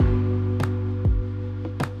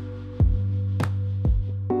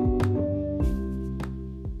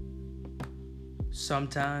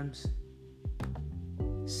Sometimes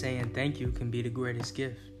saying thank you can be the greatest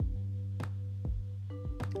gift.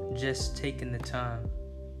 Just taking the time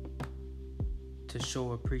to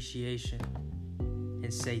show appreciation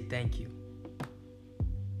and say thank you.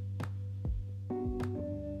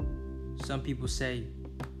 Some people say,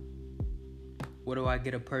 what do I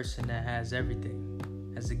get a person that has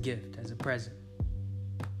everything as a gift, as a present?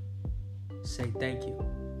 Say thank you.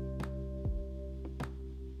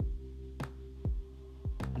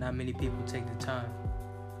 Not many people take the time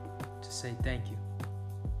to say thank you.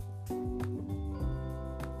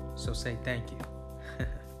 So say thank you.